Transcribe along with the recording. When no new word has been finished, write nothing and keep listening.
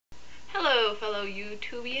Hello fellow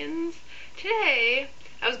YouTubians. Today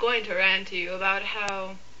I was going to rant to you about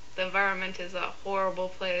how the environment is a horrible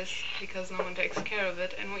place because no one takes care of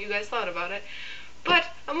it and what you guys thought about it. But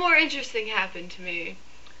a more interesting happened to me.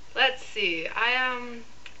 Let's see, I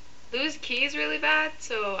lose keys really bad,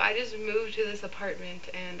 so I just moved to this apartment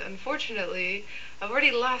and unfortunately I've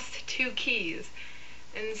already lost 2 keys.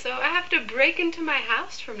 And so I have to break into my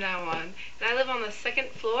house from now on. And I live on the 2nd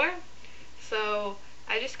floor, so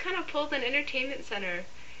I just kind of pulled an entertainment center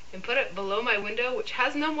and put it below my window, which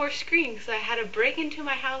has no more screen because I had to break into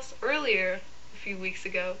my house earlier, a few weeks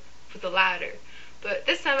ago, with a ladder. But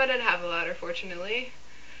this time I didn't have a ladder, fortunately.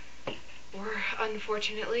 Or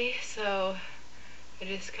unfortunately, so I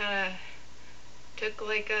just kind of took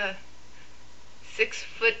like a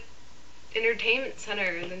 6-foot entertainment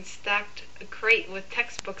center and then stacked a crate with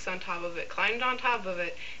textbooks on top of it, climbed on top of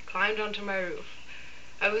it, climbed onto my roof.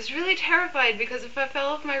 I was really terrified because if I fell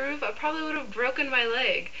off my roof I probably would have broken my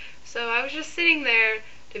leg. So I was just sitting there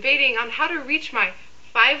debating on how to reach my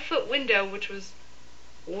 5-foot window, which was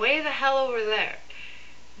way the hell over there.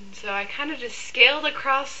 And so I kind of just scaled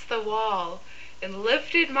across the wall and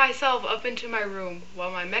lifted myself up into my room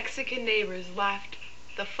while my Mexican neighbors laughed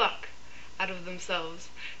the fuck out of themselves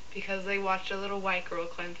because they watched a little white girl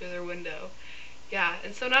climb through their window. Yeah,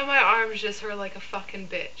 and so now my arms just hurt like a fucking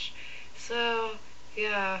bitch. So,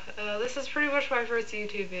 yeah, this is pretty much my first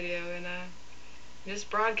YouTube video, and I'm just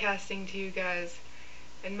broadcasting to you guys.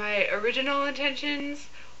 And my original intentions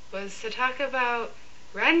was to talk about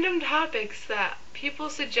random topics that people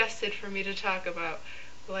suggested for me to talk about,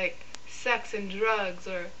 like sex and drugs,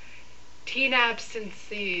 or teen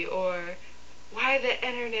abstinency, or why the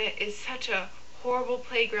internet is such a horrible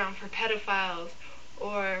playground for pedophiles,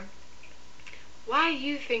 or why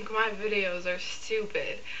you think my videos are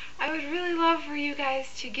stupid. I would really love for you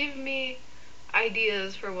guys to give me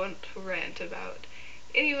ideas for what to rant about.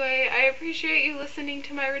 Anyway, I appreciate you listening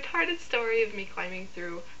to my retarded story of me climbing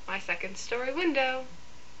through my 2nd story window.